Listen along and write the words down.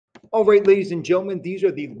All right, ladies and gentlemen, these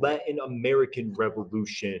are the Latin American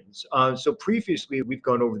revolutions. So previously, we've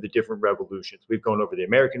gone over the different revolutions. We've gone over the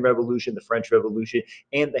American Revolution, the French Revolution,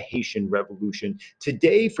 and the Haitian Revolution.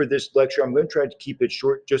 Today, for this lecture, I'm going to try to keep it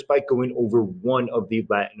short just by going over one of the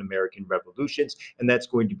Latin American revolutions, and that's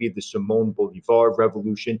going to be the Simon Bolivar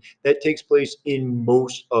Revolution that takes place in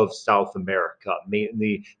most of South America,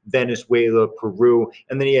 mainly Venezuela, Peru,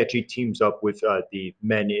 and then he actually teams up with the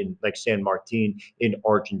men in like San Martin in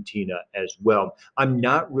Argentina as well. I'm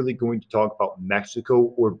not really going to talk about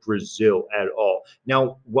Mexico or Brazil at all.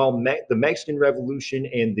 Now, while the Mexican Revolution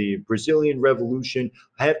and the Brazilian Revolution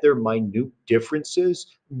have their minute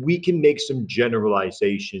differences, we can make some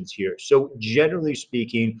generalizations here. So, generally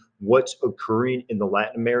speaking, what's occurring in the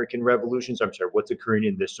Latin American revolutions, I'm sorry, what's occurring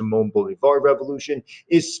in the Simon Bolivar Revolution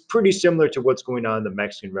is pretty similar to what's going on in the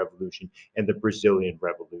Mexican Revolution and the Brazilian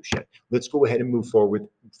Revolution. Let's go ahead and move forward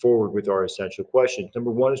with our essential questions.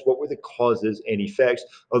 Number one is, what were the causes and effects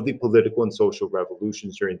of the political and social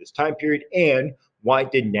revolutions during this time period, and why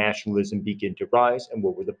did nationalism begin to rise, and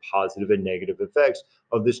what were the positive and negative effects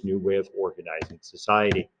of this new way of organizing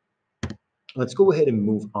society? Let's go ahead and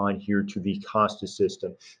move on here to the Costa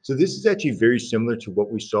system. So this is actually very similar to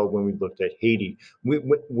what we saw when we looked at Haiti.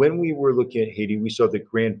 When we were looking at Haiti, we saw the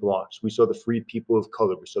Grand Blancs, we saw the free people of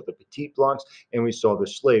color, we saw the Petit Blancs, and we saw the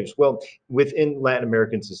slaves. Well, within Latin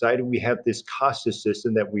American society, we have this Costa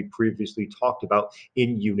system that we previously talked about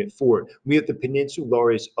in Unit 4. We have the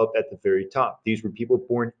Peninsulares up at the very top. These were people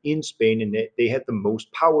born in Spain, and they had the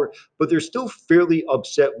most power, but they're still fairly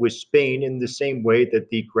upset with Spain in the same way that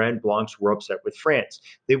the Grand Blancs were upset with France.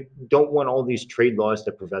 They don't want all these trade laws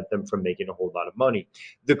that prevent them from making a whole lot of money.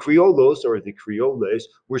 The Criollos, or the Creoles,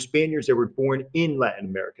 were Spaniards that were born in Latin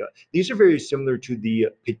America. These are very similar to the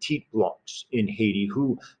Petit Blancs in Haiti,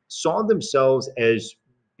 who saw themselves as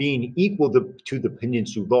being equal to the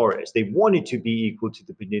Peninsulares. They wanted to be equal to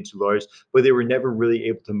the Peninsulares, but they were never really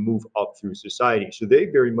able to move up through society. So they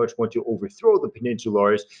very much want to overthrow the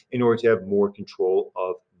Peninsulares in order to have more control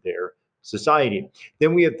of their society.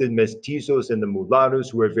 Then we have the mestizos and the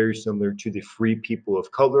mulattoes, who are very similar to the free people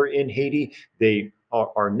of color in Haiti. They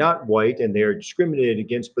are not white and they are discriminated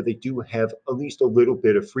against, but they do have at least a little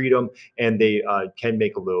bit of freedom, and they can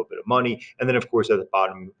make a little bit of money. And then, of course, at the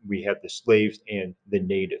bottom, we have the slaves and the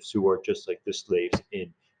natives, who are just like the slaves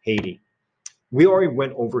in Haiti. We already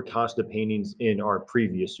went over Costa paintings in our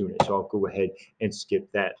previous unit, so I'll go ahead and skip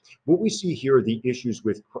that. What we see here are the issues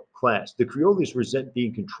with class. The Creoles resent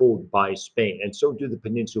being controlled by Spain, and so do the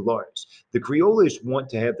Peninsulares. The Creoles want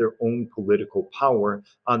to have their own political power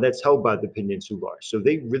that's held by the Peninsulares. So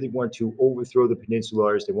they really want to overthrow the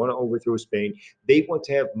Peninsulares. They want to overthrow Spain. They want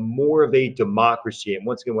to have more of a democracy. And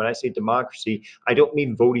once again, when I say democracy, I don't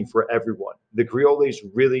mean voting for everyone. The Creoles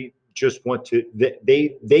really just want to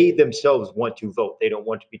they themselves want to vote. They don't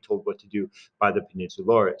want to be told what to do by the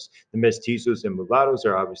Peninsulares. The mestizos and mulattoes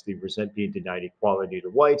are obviously resent being denied equality to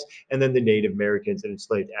whites, and then the Native Americans and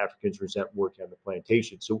enslaved Africans resent working on the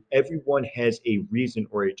plantation. So everyone has a reason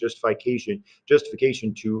or a justification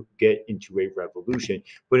to get into a revolution.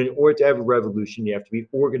 But in order to have a revolution, you have to be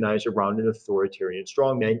organized around an authoritarian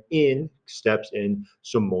strongman in steps in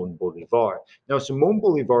Simon Bolivar. Now, Simon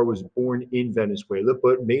Bolivar was born in Venezuela,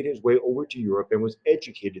 but made his way over to Europe and was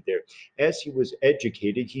educated there. As he was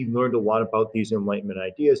educated, he learned a lot about these Enlightenment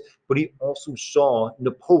ideas, but he also saw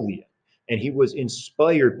Napoleon. And he was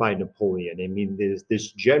inspired by Napoleon. I mean,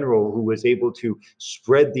 this general who was able to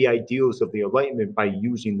spread the ideals of the Enlightenment by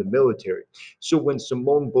using the military. So when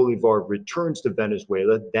Simon Bolivar returns to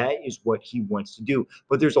Venezuela, that is what he wants to do.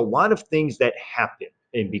 But there's a lot of things that happen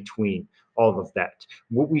in between all of that.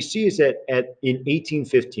 What we see is that in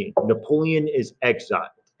 1815, Napoleon is exiled.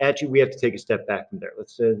 Actually, we have to take a step back from there.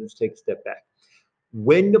 Let's take a step back.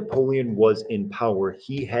 When Napoleon was in power,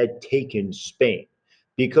 he had taken Spain.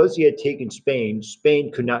 Because he had taken Spain,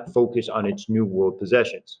 Spain could not focus on its New World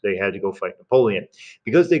possessions. They had to go fight Napoleon.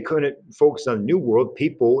 Because they couldn't focus on the New World,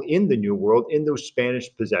 people in the New World, in those Spanish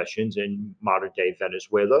possessions in modern day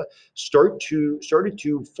Venezuela, started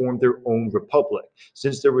to form their own republic.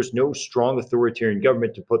 Since there was no strong authoritarian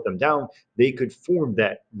government to put them down, they could form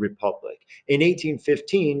that republic. In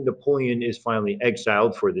 1815, Napoleon is finally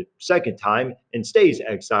exiled for the second time and stays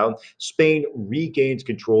exiled. Spain regains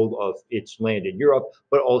control of its land in Europe,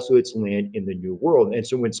 but also its land in the New World. And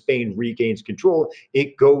so when Spain regains control,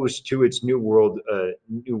 it goes to its New World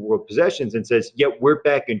possessions and says, "Yeah, we're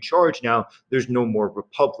back in charge now. There's no more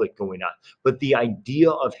republic going on." But the idea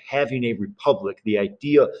of having a republic, the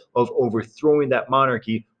idea of overthrowing that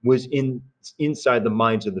monarchy, was in inside the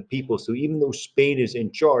minds of the people. So even though Spain is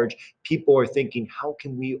in charge, people are thinking, how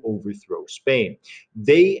can we overthrow Spain?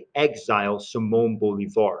 They exile Simon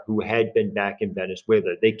Bolivar, who had been back in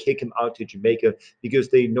Venezuela. They kick him out to Jamaica because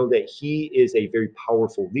they know that he is a very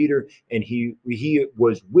powerful leader, and he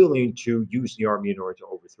was willing to use the army in order to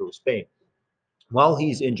overthrow Spain. While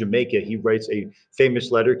he's in Jamaica, he writes a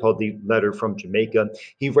famous letter called the Letter from Jamaica.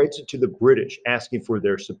 He writes it to the British asking for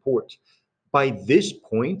their support. By this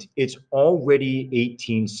point, it's already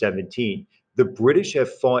 1817. The British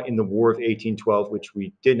have fought in the War of 1812, which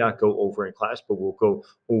we did not go over in class, but we'll go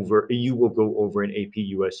over. You will go over in AP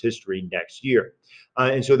US history next year.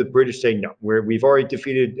 And so the British say, no, we've already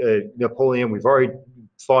defeated Napoleon. We've already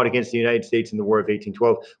fought against the United States in the War of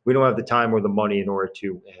 1812. We don't have the time or the money in order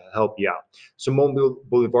to help you out. Simon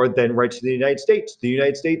Bolivar then writes to the United States. The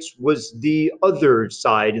United States was the other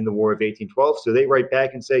side in the War of 1812. So they write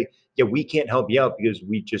back and say, yeah, we can't help you out because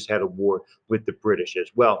we just had a war with the British as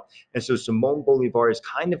well. And so Simon Bolivar is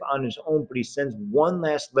kind of on his own, but he sends one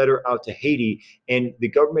last letter out to Haiti. And the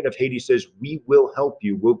government of Haiti says, we will help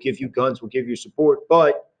you. We'll give you guns. We'll give you support,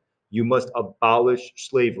 but you must abolish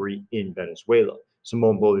slavery in Venezuela.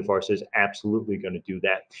 Simon Bolivar says, absolutely going to do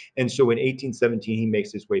that. And so in 1817, he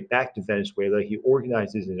makes his way back to Venezuela. He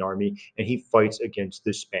organizes an army and he fights against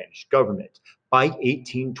the Spanish government. By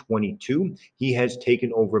 1822, he has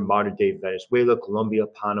taken over modern day Venezuela, Colombia,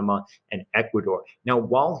 Panama, and Ecuador. Now,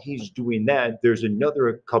 while he's doing that, there's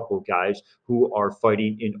another couple guys who are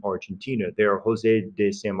fighting in Argentina. They are Jose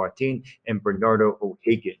de San Martin and Bernardo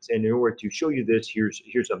O'Higgins. And in order to show you this,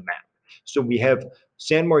 here's a map. So we have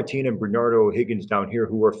San Martin and Bernardo O'Higgins down here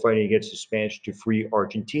who are fighting against the Spanish to free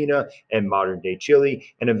Argentina and modern day Chile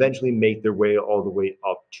and eventually make their way all the way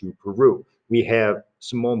up to Peru. We have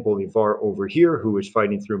Simon Bolivar over here, who is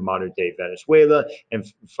fighting through modern day Venezuela and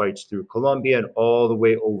fights through Colombia and all the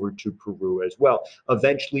way over to Peru as well.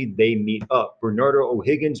 Eventually, they meet up. Bernardo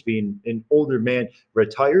O'Higgins, being an older man,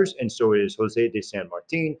 retires, and so is Jose de San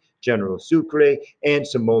Martin, General Sucre, and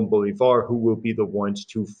Simon Bolivar, who will be the ones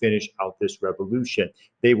to finish out this revolution.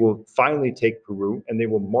 They will finally take Peru and they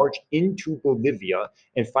will march into Bolivia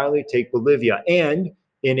and finally take Bolivia. And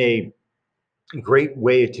in a great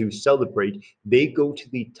way to celebrate, they go to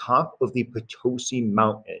the top of the Potosi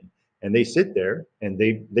Mountain and they sit there and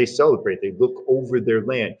they celebrate. They look over their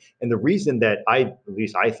land. And the reason that at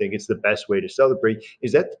least I think it's the best way to celebrate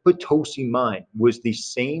is that the Potosi mine was the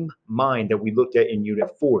same mine that we looked at in Unit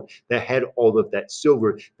 4 that had all of that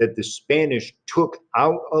silver that the Spanish took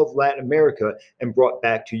out of Latin America and brought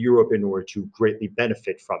back to Europe in order to greatly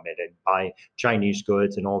benefit from it and buy Chinese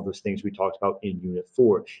goods and all those things we talked about in Unit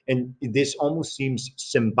 4. And this almost seems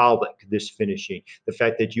symbolic, this finishing. The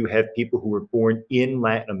fact that you have people who were born in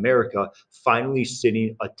Latin America finally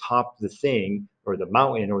sitting atop the thing or the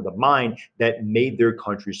mountain or the mine that made their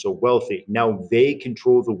country so wealthy. Now they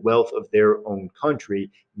control the wealth of their own country,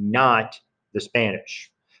 not the Spanish.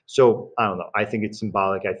 So I don't know. I think it's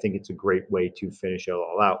symbolic. I think it's a great way to finish it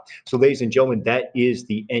all out. So, ladies and gentlemen, that is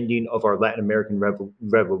the ending of our Latin American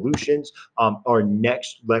revolutions. Our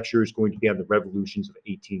next lecture is going to be on the revolutions of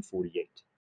 1848.